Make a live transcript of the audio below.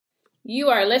You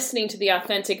are listening to the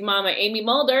Authentic Mama, Amy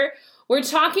Mulder. We're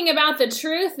talking about the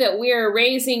truth that we're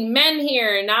raising men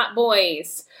here, not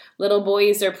boys. Little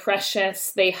boys are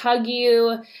precious. They hug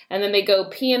you, and then they go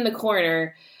pee in the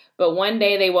corner. But one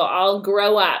day they will all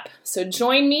grow up. So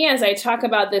join me as I talk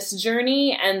about this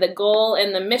journey and the goal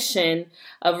and the mission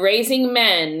of raising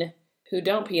men who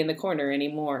don't pee in the corner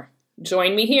anymore.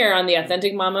 Join me here on the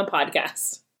Authentic Mama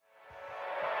podcast.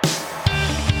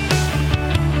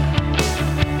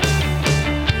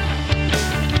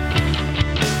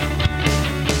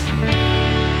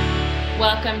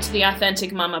 Welcome to the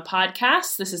Authentic Mama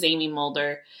podcast. This is Amy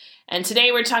Mulder. And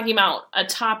today we're talking about a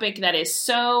topic that is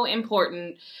so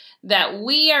important, that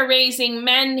we are raising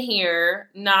men here,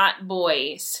 not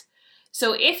boys.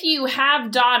 So if you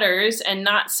have daughters and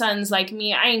not sons like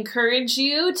me, I encourage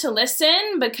you to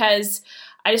listen, because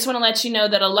I just want to let you know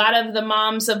that a lot of the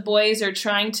moms of boys are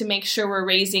trying to make sure we're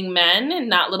raising men and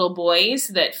not little boys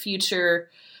that future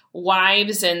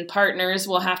wives and partners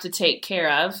will have to take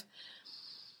care of.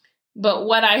 But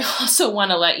what I also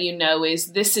want to let you know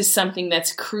is this is something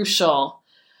that's crucial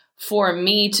for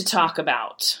me to talk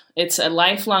about. It's a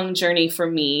lifelong journey for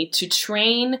me to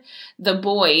train the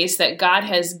boys that God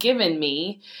has given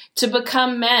me to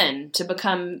become men, to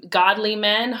become godly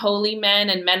men, holy men,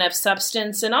 and men of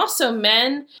substance. And also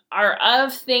men are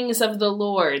of things of the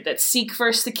Lord, that seek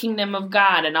first the kingdom of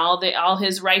God and all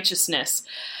his righteousness.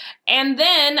 And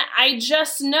then I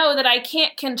just know that I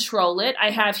can't control it.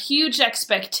 I have huge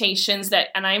expectations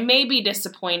and I may be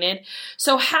disappointed.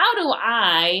 So how do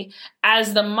I,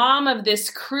 as the mom of this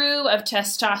crew of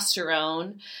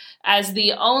testosterone, as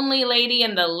the only lady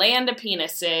in the land of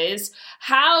penises,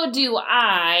 how do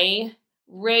I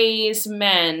raise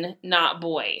men, not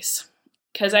boys?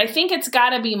 Because I think it's got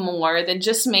to be more than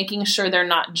just making sure they're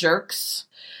not jerks.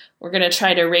 We're going to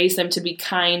try to raise them to be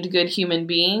kind, good human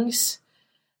beings.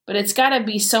 But it's got to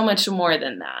be so much more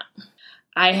than that.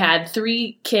 I had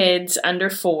 3 kids under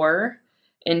 4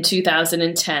 in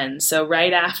 2010. So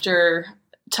right after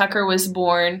Tucker was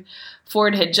born,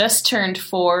 Ford had just turned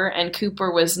 4 and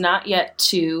Cooper was not yet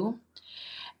 2.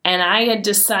 And I had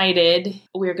decided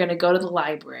we were going to go to the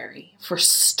library for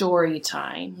story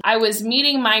time. I was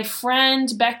meeting my friend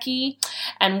Becky,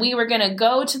 and we were going to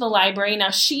go to the library. Now,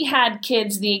 she had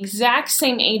kids the exact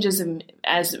same age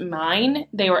as mine.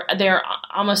 They're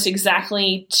almost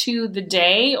exactly to the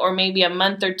day, or maybe a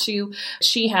month or two.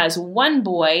 She has 1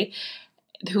 boy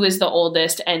who is the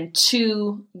oldest, and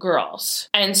 2 girls.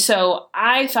 And so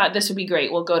I thought this would be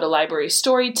great. We'll go to library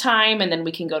story time, and then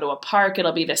we can go to a park.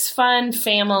 It'll be this fun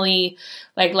family,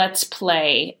 let's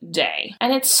play day.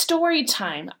 And it's story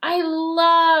time. I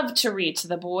love to read to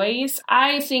the boys.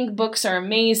 I think books are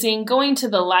amazing. Going to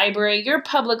the library, your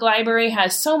public library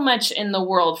has so much in the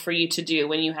world for you to do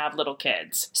when you have little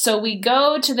kids. So we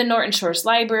go to the Norton Shores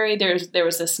Library. There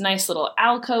was this nice little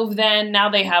alcove then. Now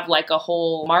they have a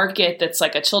whole market that's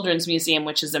like a children's museum,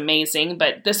 which is amazing,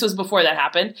 but this was before that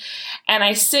happened. And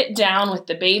I sit down with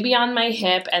the baby on my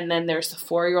hip, and then there's the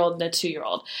 4-year-old and the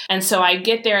 2-year-old. And so I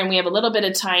get there and we have a little bit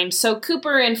of time. So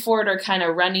Cooper and Ford are kind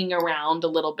of running around a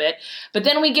little bit, but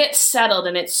then we get settled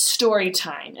and it's story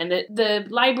time. And the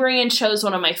librarian chose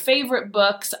one of my favorite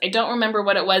books. I don't remember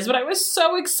what it was, but I was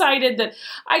so excited that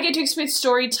I get to experience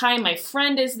story time. My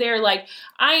friend is there.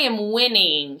 I am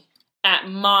winning at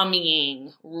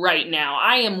mommying right now.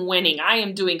 I am winning. I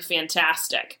am doing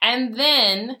fantastic. And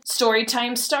then story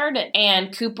time started,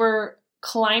 and Cooper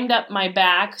climbed up my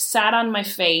back, sat on my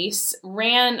face,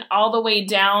 ran all the way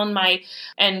down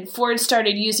and Ford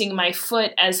started using my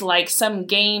foot as some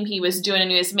game he was doing,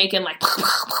 and he was making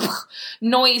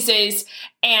noises.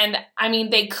 And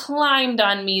they climbed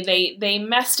on me. They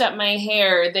messed up my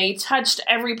hair. They touched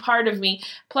every part of me.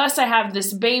 Plus I have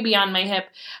this baby on my hip.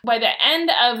 By the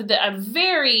end of a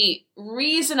very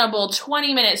reasonable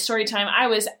 20-minute story time, I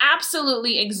was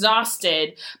absolutely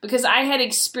exhausted because I had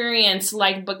experienced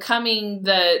becoming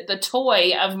the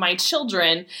toy of my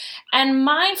children. And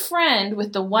my friend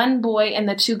with the 1 boy and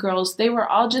the 2 girls, they were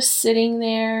all just sitting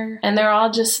there and they're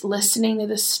all just listening to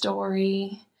the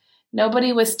story.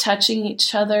 Nobody was touching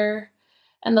each other.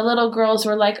 And the little girls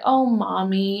were like, "Oh,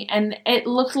 mommy." And it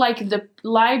looked like the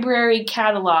library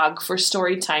catalog for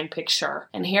Storytime picture.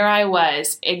 And here I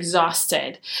was,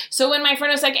 exhausted. So when my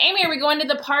friend was like, "Amy, are we going to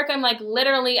the park?" I'm like,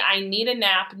 literally, I need a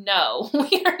nap. No,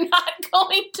 we are not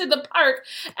going to the park.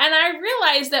 And I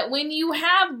realized that when you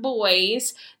have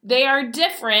boys, they are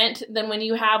different than when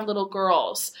you have little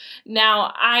girls.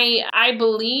 Now, I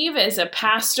believe as a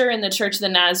pastor in the Church of the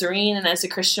Nazarene and as a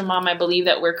Christian mom, I believe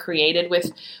that we're created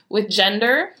with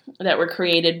gender, that we're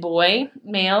created boy,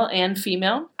 male, and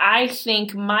female. I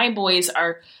think my boys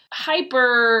are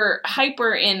hyper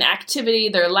in activity.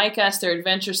 They're like us. They're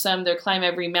adventuresome. They climb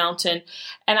every mountain.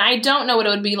 And I don't know what it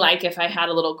would be like if I had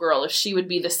a little girl, if she would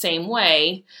be the same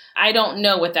way. I don't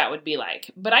know what that would be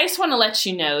like. But I just want to let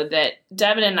you know that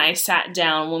Devin and I sat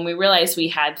down when we realized we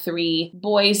had 3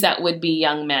 boys that would be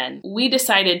young men. We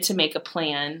decided to make a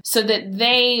plan so that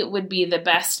they would be the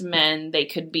best men they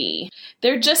could be.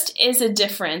 There just is a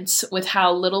difference with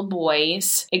how little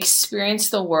boys experience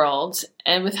the world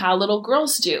and with how little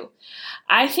girls do.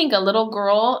 I think a little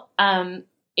girl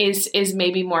is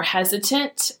maybe more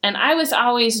hesitant, and I was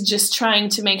always just trying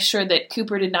to make sure that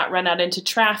Cooper did not run out into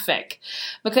traffic,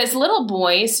 because little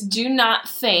boys do not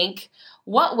think,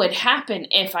 what would happen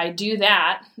if I do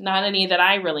that? Not any that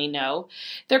I really know.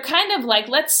 They're kind of like,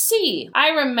 let's see. I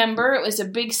remember it was a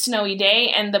big snowy day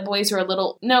and the boys were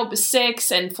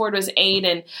 6 and Ford was 8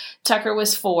 and Tucker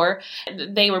was 4.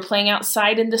 They were playing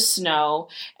outside in the snow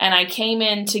and I came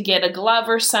in to get a glove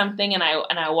or something and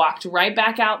I walked right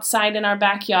back outside in our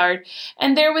backyard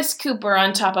and there was Cooper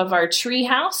on top of our tree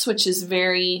house, which is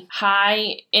very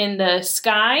high in the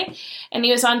sky, and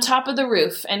he was on top of the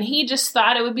roof and he just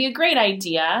thought it would be a great idea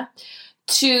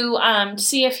to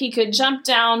see if he could jump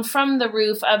down from the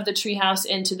roof of the treehouse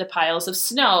into the piles of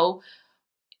snow.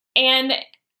 And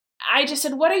I just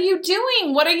said, what are you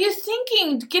doing? What are you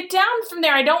thinking? Get down from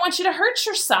there. I don't want you to hurt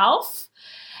yourself.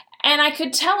 And I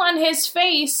could tell on his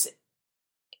face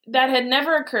that had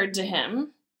never occurred to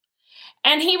him.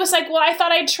 And he was like, well, I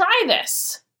thought I'd try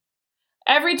this.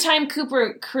 Every time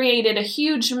Cooper created a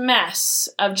huge mess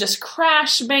of just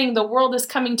crash, bang, the world is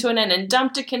coming to an end and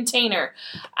dumped a container,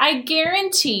 I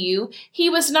guarantee you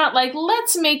he was not like,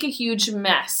 let's make a huge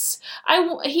mess.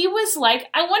 He was like,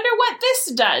 I wonder what this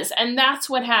does. And that's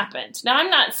what happened. Now, I'm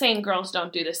not saying girls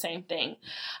don't do the same thing.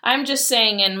 I'm just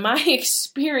saying in my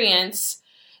experience,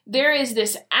 there is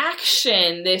this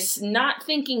action, this not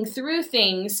thinking through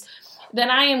things that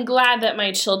I am glad that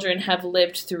my children have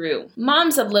lived through.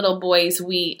 Moms of little boys,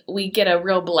 we get a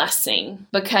real blessing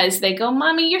because they go,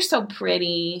 Mommy, you're so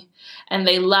pretty. And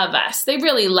they love us. They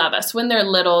really love us. When they're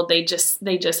little, they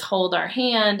just hold our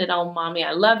hand and, oh, Mommy,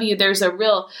 I love you. There's a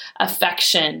real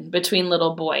affection between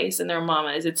little boys and their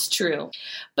mamas. It's true.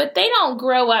 But they don't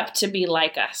grow up to be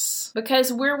like us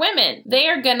because we're women. They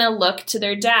are going to look to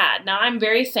their dad. Now, I'm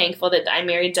very thankful that I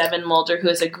married Devin Mulder, who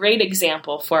is a great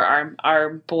example for our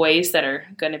boys that are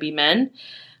going to be men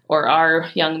or are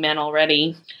young men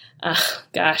already.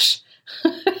 Gosh,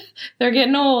 they're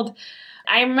getting old.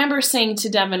 I remember saying to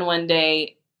Devin one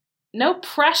day, no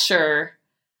pressure,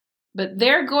 but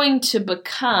they're going to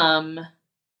become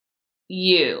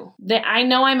you. I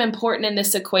know I'm important in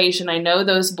this equation. I know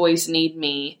those boys need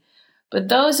me, but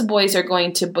those boys are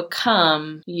going to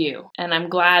become you. And I'm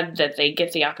glad that they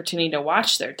get the opportunity to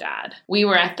watch their dad. We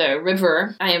were at the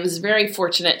river. I was very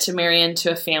fortunate to marry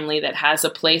into a family that has a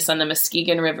place on the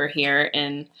Muskegon River here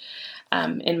in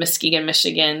Muskegon,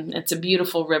 Michigan. It's a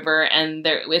beautiful river, and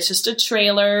it's just a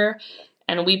trailer,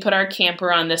 and we put our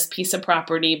camper on this piece of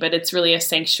property, but it's really a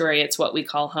sanctuary. It's what we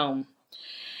call home.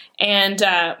 And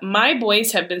my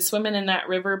boys have been swimming in that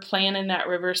river, playing in that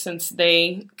river since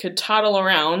they could toddle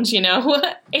around,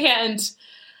 and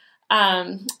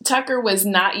Tucker was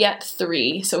not yet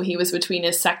 3, so he was between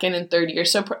his second and third year.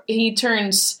 So he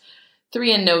turns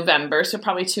 3 in November, so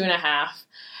probably 2.5.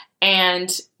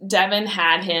 And Devin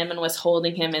had him and was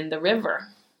holding him in the river.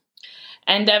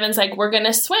 And Devin's like, we're going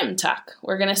to swim, Tuck.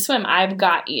 We're going to swim. I've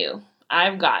got you.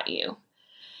 I've got you.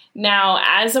 Now,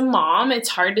 as a mom, it's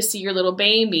hard to see your little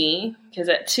baby because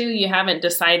at 2, you haven't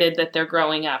decided that they're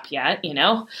growing up yet,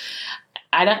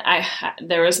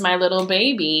 There was my little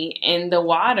baby in the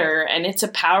water, and it's a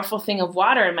powerful thing of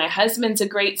water. And my husband's a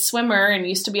great swimmer and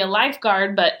used to be a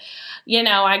lifeguard, but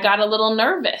I got a little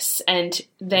nervous. And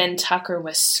then Tucker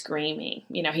was screaming.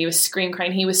 He was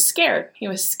crying. He was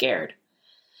scared.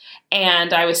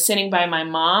 And I was sitting by my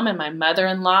mom and my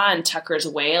mother-in-law, and Tucker's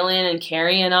wailing and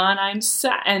carrying on.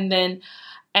 And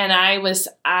I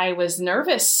was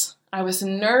nervous. I was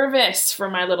nervous for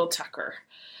my little Tucker.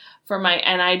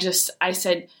 I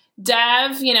said,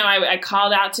 Dev, I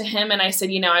called out to him and I said,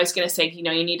 I was going to say, you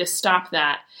need to stop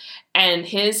that. And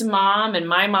his mom and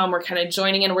my mom were kind of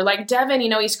joining in. We're like, Devin,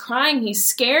 he's crying. He's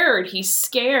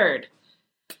scared.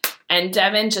 And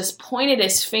Devin just pointed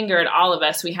his finger at all of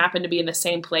us. We happened to be in the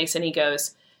same place. And he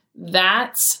goes,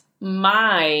 that's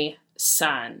my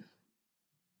son.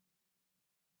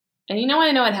 And I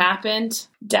know what happened?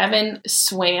 Devin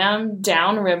swam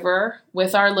downriver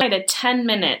with our little. At 10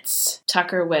 minutes,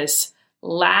 Tucker was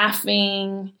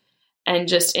laughing and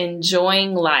just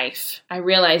enjoying life. I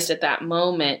realized at that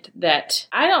moment that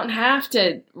I don't have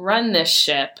to run this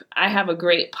ship. I have a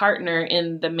great partner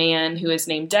in the man who is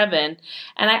named Devin.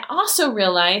 And I also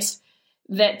realized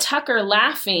that Tucker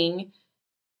laughing,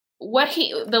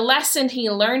 the lesson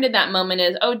he learned in that moment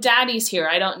is, oh, Daddy's here.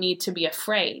 I don't need to be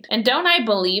afraid. And don't I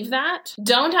believe that?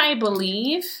 Don't I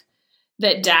believe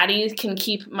that Daddy can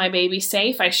keep my baby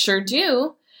safe? I sure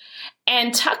do.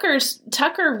 And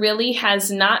Tucker really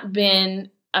has not been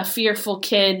a fearful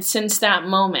kid since that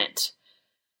moment.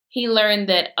 He learned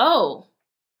that, oh,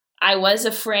 I was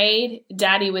afraid,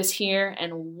 Daddy was here,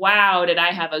 and wow, did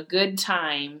I have a good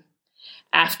time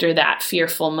after that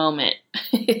fearful moment.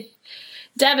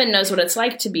 Devin knows what it's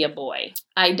like to be a boy.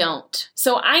 I don't.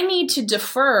 So I need to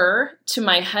defer to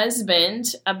my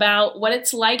husband about what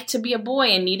it's like to be a boy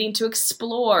and needing to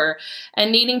explore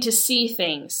and needing to see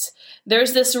things.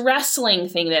 There's this wrestling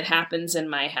thing that happens in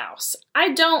my house.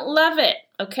 I don't love it,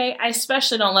 okay? I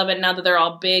especially don't love it now that they're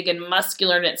all big and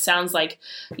muscular and it sounds like,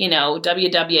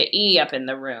 WWE up in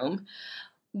the room.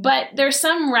 But there's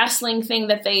some wrestling thing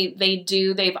that they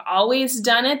do. They've always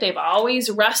done it. They've always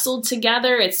wrestled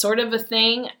together. It's sort of a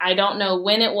thing. I don't know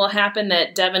when it will happen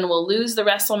that Devin will lose the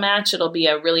wrestle match. It'll be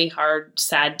a really hard,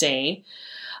 sad day.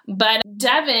 But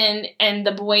Devin and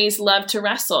the boys love to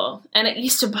wrestle. And it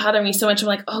used to bother me so much. I'm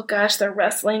like, oh gosh, they're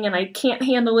wrestling and I can't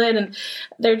handle it. And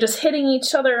they're just hitting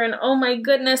each other. And oh my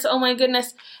goodness.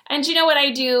 And you know what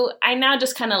I do? I now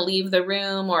just kind of leave the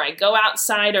room, or I go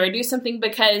outside, or I do something,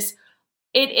 because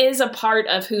it is a part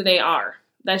of who they are.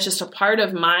 That's just a part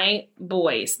of my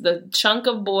boys. The chunk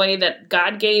of boy that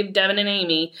God gave Devin and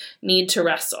Amy need to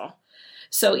wrestle.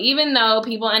 So even though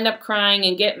people end up crying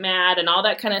and get mad and all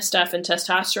that kind of stuff and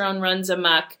testosterone runs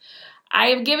amok, I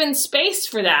have given space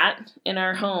for that in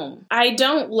our home. I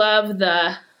don't love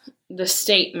the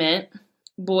statement,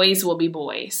 boys will be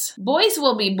boys. Boys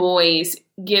will be boys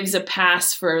gives a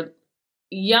pass for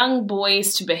young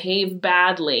boys to behave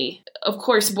badly. Of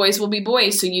course, boys will be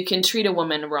boys, so you can treat a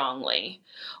woman wrongly.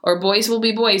 Or boys will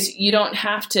be boys. You don't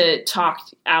have to talk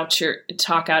out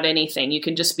anything. You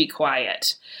can just be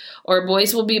quiet. Or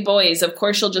boys will be boys. Of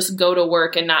course, you'll just go to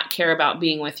work and not care about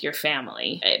being with your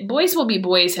family. Boys will be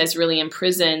boys has really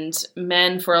imprisoned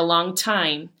men for a long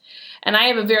time. And I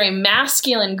have a very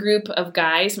masculine group of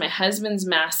guys. My husband's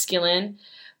masculine.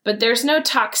 But there's no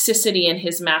toxicity in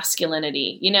his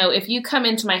masculinity. If you come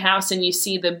into my house and you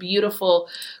see the beautiful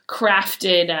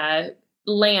crafted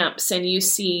lamps, and you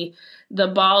see the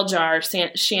ball jar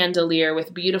chandelier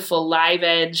with beautiful live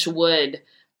edge wood,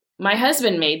 my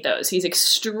husband made those. He's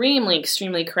extremely,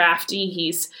 extremely crafty.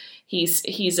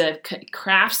 He's a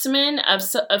craftsman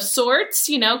of sorts,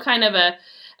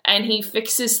 and he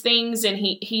fixes things, and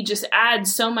he just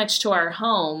adds so much to our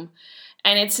home.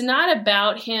 And it's not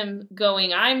about him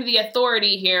going, I'm the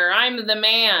authority here, I'm the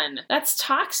man. That's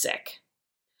toxic.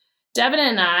 Devin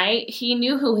and I, he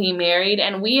knew who he married,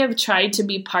 and we have tried to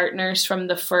be partners from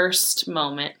the first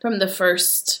moment, from the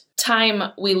first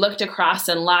time we looked across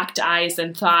and locked eyes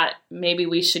and thought maybe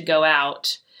we should go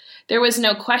out. There was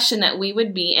no question that we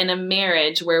would be in a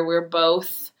marriage where we're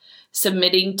both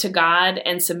submitting to God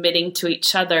and submitting to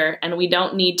each other, and we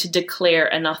don't need to declare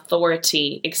an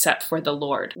authority except for the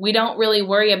Lord. We don't really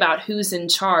worry about who's in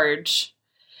charge.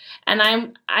 And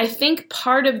I think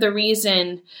part of the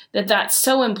reason that that's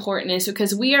so important is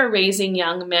because we are raising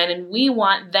young men, and we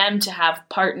want them to have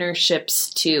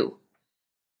partnerships too.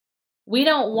 We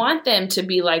don't want them to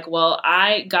be like, well,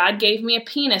 God gave me a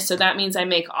penis, so that means I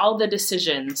make all the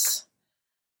decisions.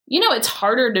 It's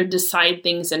harder to decide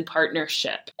things in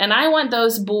partnership. And I want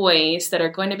those boys that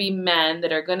are going to be men,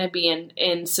 that are going to be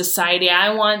in society,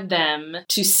 I want them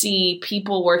to see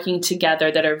people working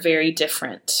together that are very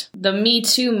different. The Me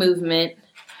Too movement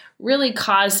really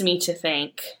caused me to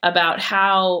think about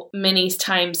how many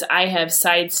times I have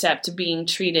sidestepped being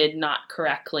treated not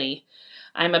correctly.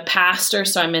 I'm a pastor,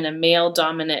 so I'm in a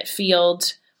male-dominant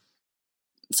field.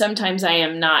 Sometimes I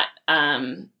am not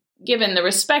given the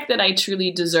respect that I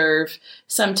truly deserve.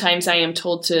 Sometimes I am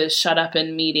told to shut up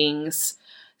in meetings.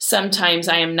 Sometimes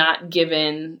I am not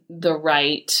given the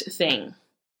right thing.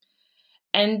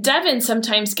 And Devin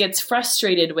sometimes gets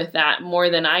frustrated with that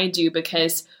more than I do,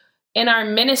 because in our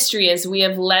ministry, as we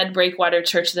have led Breakwater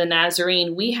Church of the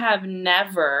Nazarene, we have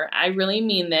never, I really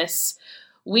mean this,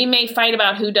 we may fight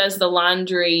about who does the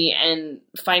laundry and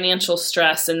financial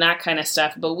stress and that kind of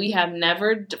stuff, but we have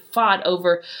never fought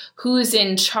over who's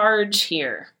in charge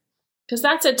here, because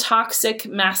that's a toxic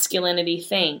masculinity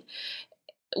thing.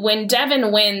 When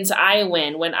Devin wins, I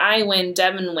win. When I win,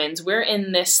 Devin wins. We're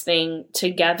in this thing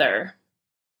together.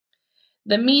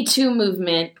 The Me Too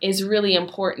movement is really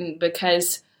important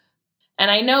because And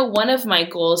I know one of my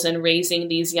goals in raising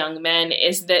these young men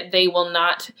is that they will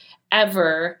not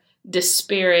ever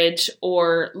disparage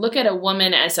or look at a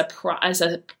woman as a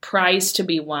prize to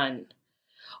be won,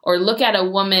 or look at a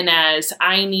woman as,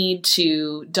 I need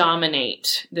to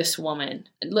dominate this woman,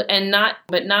 and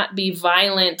not be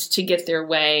violent to get their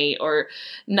way, or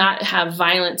not have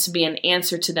violence be an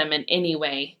answer to them in any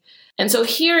way. And so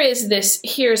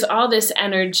here's all this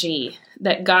energy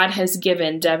that God has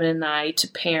given Devin and I to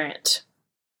parent.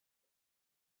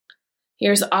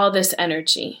 Here's all this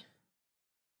energy.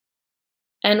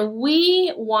 And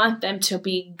we want them to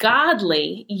be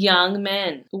godly young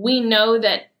men. We know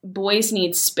that boys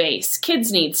need space.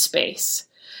 Kids need space.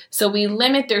 So we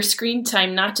limit their screen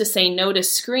time, not to say no to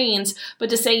screens,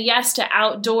 but to say yes to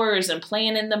outdoors and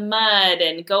playing in the mud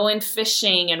and going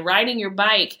fishing and riding your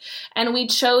bike. And we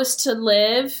chose to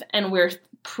live, and we're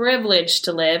privileged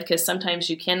to live, because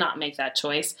sometimes you cannot make that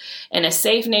choice, in a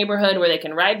safe neighborhood where they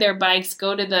can ride their bikes,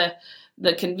 go to the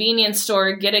convenience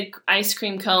store, get an ice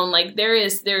cream cone. Like there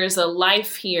is a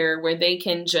life here where they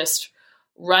can just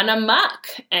run amok,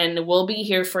 and we'll be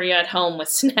here for you at home with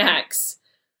snacks.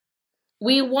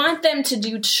 We want them to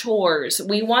do chores.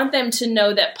 We want them to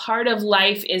know that part of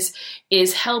life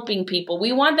is helping people.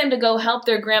 We want them to go help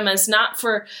their grandmas, not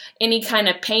for any kind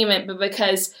of payment, but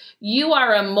because you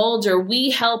are a molder, we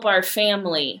help our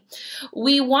family.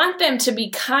 We want them to be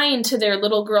kind to their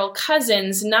little girl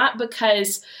cousins, not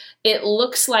because it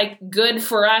looks like good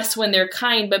for us when they're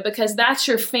kind, but because that's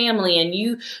your family and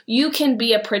you can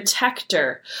be a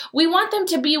protector. We want them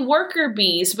to be worker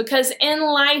bees, because in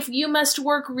life you must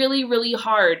work really, really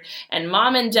hard, and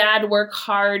mom and dad work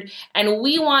hard, and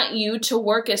we want you to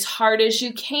work as hard as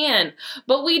you can.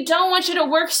 But we don't want you to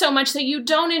work so much that you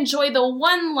don't enjoy the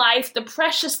one life, the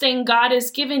precious thing God has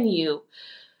given you.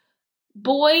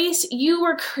 Boys, you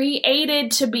were created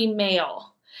to be male.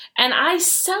 And I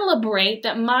celebrate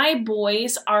that my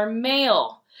boys are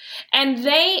male. And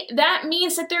that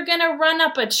means that they're going to run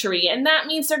up a tree, and that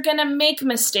means they're going to make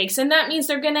mistakes, and that means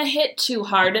they're going to hit too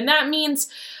hard, and that means,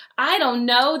 I don't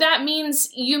know, that means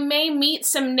you may meet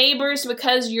some neighbors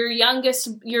because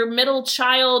your middle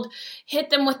child hit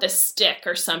them with a stick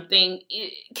or something,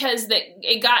 because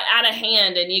it got out of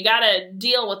hand, and you got to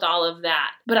deal with all of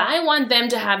that. But I want them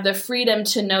to have the freedom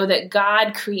to know that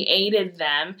God created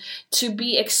them to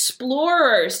be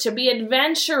explorers, to be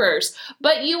adventurers.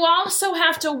 But you also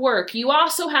have to work. You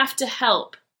also have to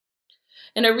help.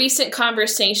 In a recent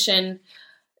conversation,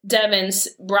 Devins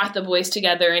brought the boys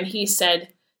together, and he said,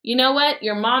 you know what?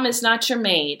 Your mom is not your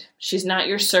maid. She's not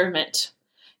your servant.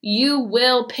 You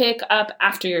will pick up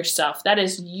after yourself. That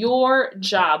is your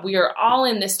job. We are all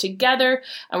in this together,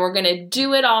 and we're going to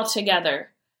do it all together.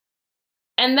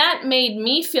 And that made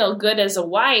me feel good as a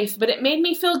wife, but it made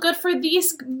me feel good for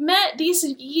these men.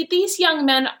 These young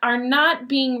men are not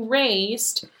being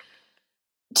raised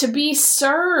to be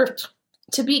served,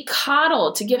 to be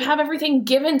coddled, to have everything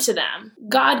given to them.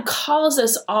 God calls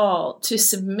us all to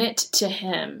submit to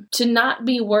Him, to not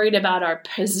be worried about our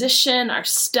position, our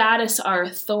status, our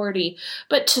authority,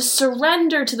 but to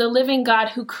surrender to the living God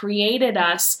who created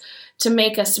us to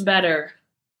make us better.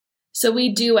 So we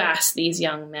do ask these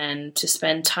young men to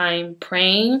spend time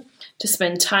praying, to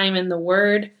spend time in the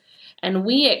Word, and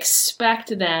we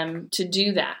expect them to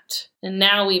do that. And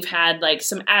now we've had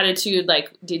some attitude,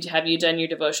 have you done your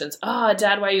devotions? Oh,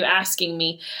 Dad, why are you asking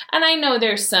me? And I know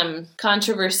there's some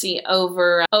controversy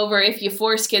over if you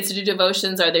force kids to do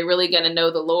devotions, are they really going to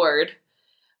know the Lord?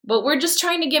 But we're just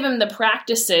trying to give them the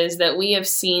practices that we have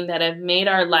seen that have made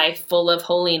our life full of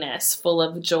holiness, full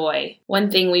of joy.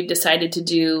 One thing we've decided to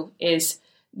do is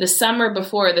the summer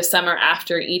before, the summer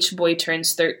after each boy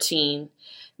turns 13,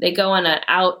 they go on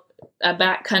a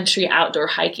backcountry outdoor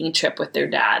hiking trip with their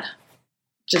dad.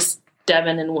 Just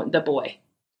Devin and the boy.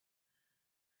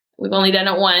 We've only done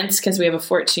it once because we have a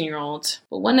 14-year-old.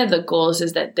 But one of the goals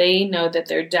is that they know that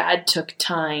their dad took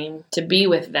time to be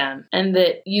with them, and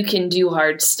that you can do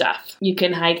hard stuff. You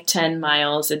can hike 10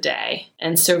 miles a day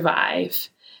and survive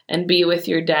and be with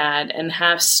your dad and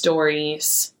have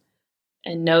stories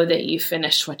and know that you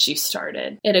finished what you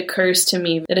started. It occurs to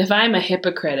me that if I'm a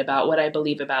hypocrite about what I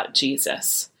believe about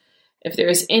Jesus, if there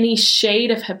is any shade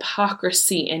of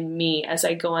hypocrisy in me as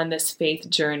I go on this faith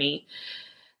journey,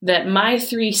 that my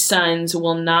 3 sons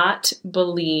will not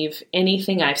believe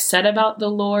anything I've said about the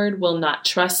Lord, will not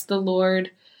trust the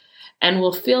Lord, and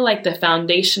will feel like the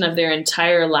foundation of their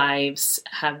entire lives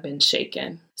have been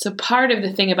shaken. So part of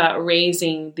the thing about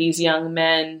raising these young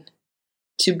men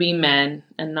to be men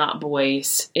and not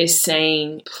boys is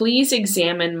saying, please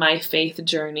examine my faith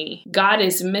journey. God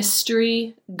is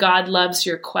mystery. God loves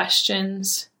your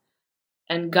questions.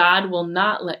 and God will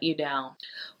not let you down.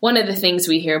 One of the things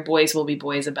we hear boys will be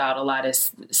boys about a lot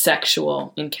is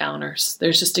sexual encounters.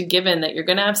 There's just a given that you're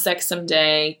going to have sex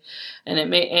someday,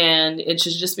 and it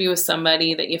should just be with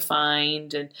somebody that you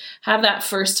find, and have that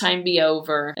first time be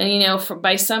over. And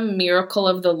by some miracle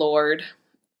of the Lord,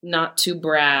 not to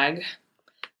brag,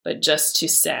 but just to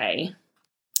say,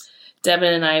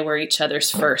 Devin and I were each other's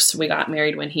first. We got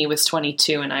married when he was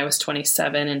 22 and I was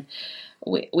 27, and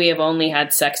we have only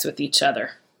had sex with each other.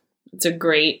 It's a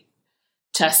great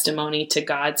testimony to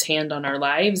God's hand on our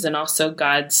lives, and also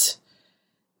God's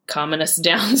calming us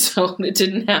down so it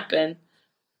didn't happen.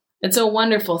 It's a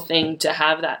wonderful thing to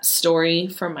have that story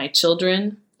for my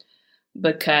children,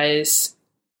 because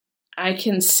I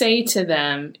can say to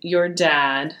them, your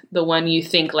dad, the one you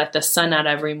think let the sun out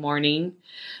every morning,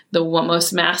 the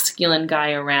most masculine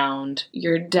guy around,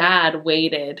 your dad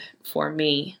waited for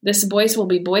me. This boys will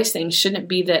be boys thing shouldn't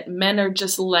be that men are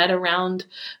just led around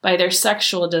by their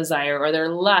sexual desire or their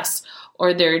lust,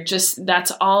 or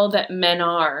that's all that men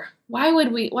are. Why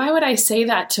would I say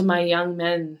that to my young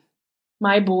men,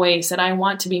 my boys, that I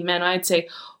want to be men? I'd say,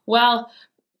 well,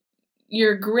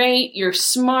 you're great, you're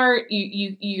smart,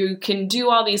 you can do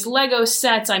all these Lego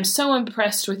sets, I'm so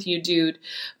impressed with you, dude.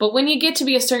 But when you get to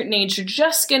be a certain age, you're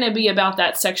just going to be about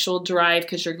that sexual drive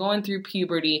because you're going through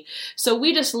puberty. So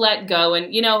we just let go,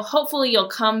 and, hopefully you'll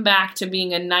come back to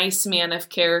being a nice man of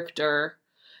character,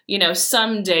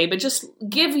 someday. But just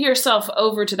give yourself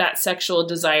over to that sexual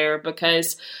desire,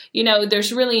 because,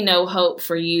 there's really no hope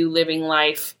for you living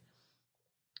life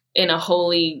in a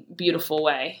holy, beautiful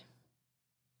way.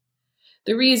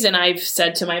 The reason I've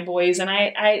said to my boys, and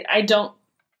I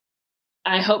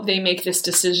hope they make this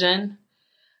decision.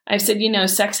 I've said,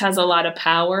 sex has a lot of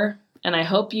power, and I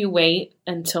hope you wait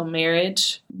until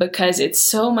marriage, because it's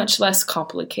so much less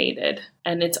complicated.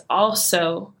 And it's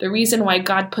also the reason why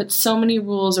God put so many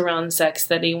rules around sex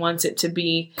that he wants it to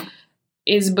be,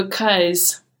 is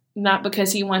not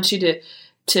because he wants you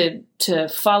to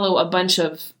follow a bunch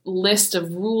of list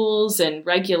of rules and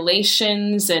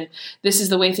regulations and this is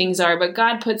the way things are, but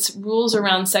God puts rules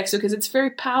around sex because it's very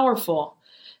powerful,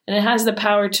 and it has the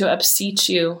power to upseat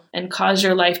you and cause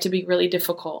your life to be really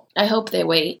difficult. I hope they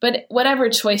wait. But whatever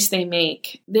choice they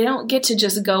make, they don't get to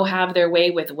just go have their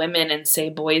way with women and say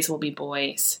boys will be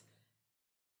boys.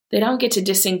 They don't get to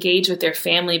disengage with their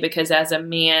family because as a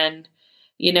man,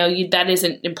 that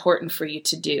isn't important for you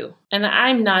to do. And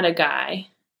I'm not a guy.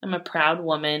 I'm a proud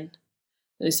woman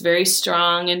who's very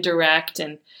strong and direct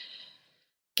and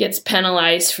gets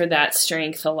penalized for that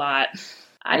strength a lot.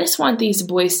 I just want these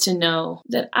boys to know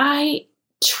that I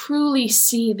truly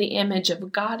see the image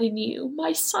of God in you,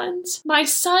 my sons. My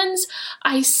sons,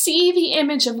 I see the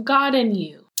image of God in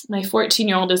you. My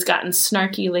 14-year-old has gotten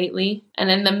snarky lately,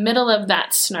 and in the middle of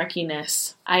that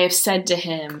snarkiness, I have said to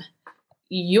him,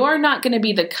 you're not going to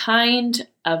be the kind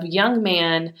of young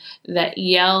man that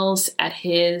yells at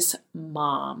his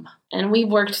mom. And we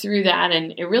worked through that,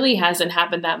 and it really hasn't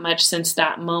happened that much since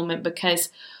that moment, because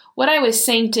what I was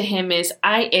saying to him is,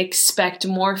 I expect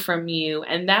more from you,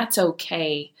 and that's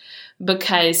okay,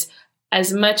 because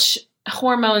as much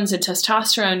hormones and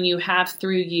testosterone you have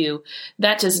through you,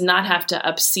 that does not have to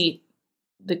upset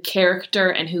the character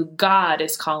and who God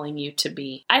is calling you to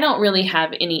be. I don't really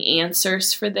have any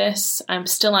answers for this. I'm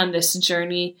still on this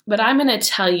journey, but I'm going to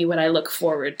tell you what I look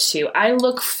forward to. I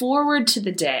look forward to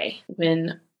the day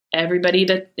when everybody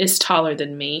that is taller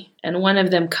than me, and one of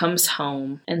them comes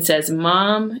home and says,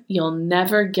 Mom, you'll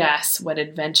never guess what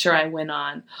adventure I went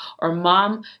on. Or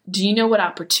Mom, do you know what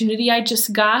opportunity I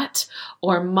just got?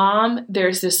 Or Mom,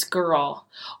 there's this girl.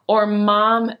 Or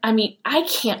Mom, I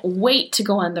can't wait to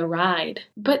go on the ride.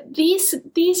 But these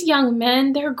young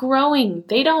men, they're growing.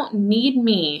 They don't need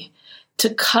me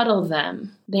to cuddle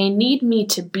them. They need me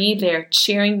to be there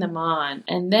cheering them on.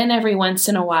 And then every once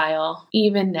in a while,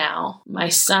 even now, my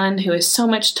son, who is so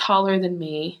much taller than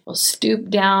me, will stoop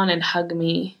down and hug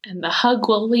me. And the hug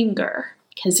will linger,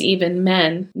 because even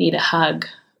men need a hug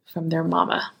from their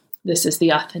mama. This is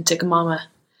the authentic mama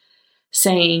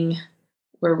saying,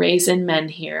 we're raising men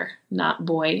here, not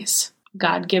boys.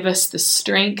 God, give us the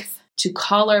strength to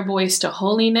call our boys to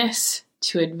holiness,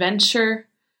 to adventure,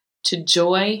 to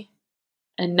joy,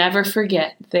 and never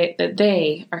forget that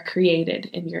they are created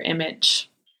in your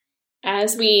image.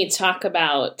 As we talk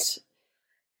about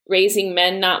raising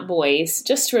men, not boys,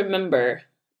 just remember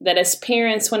that as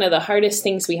parents, one of the hardest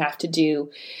things we have to do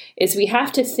is we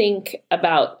have to think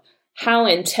about how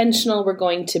intentional we're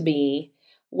going to be,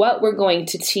 what we're going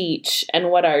to teach,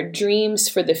 and what our dreams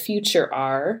for the future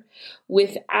are,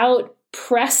 without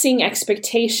pressing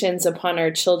expectations upon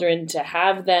our children to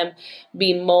have them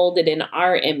be molded in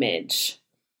our image.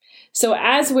 So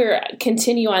as we're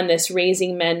continue on this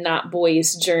raising men, not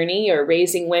boys journey, or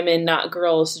raising women, not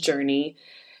girls journey,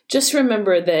 just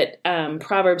remember that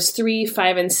Proverbs 3,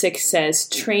 5, and 6 says,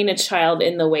 train a child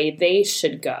in the way they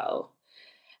should go.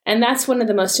 And that's one of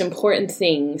the most important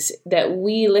things, that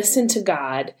we listen to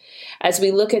God as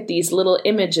we look at these little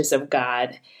images of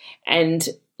God and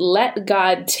let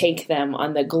God take them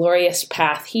on the glorious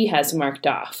path he has marked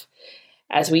off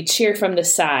as we cheer from the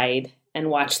side and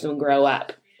watch them grow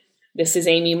up. This is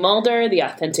Amy Mulder, the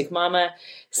Authentic Mama,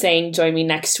 saying join me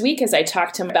next week as I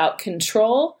talk to him about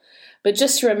control. But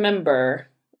just remember,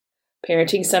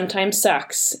 parenting sometimes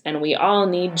sucks, and we all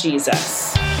need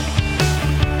Jesus.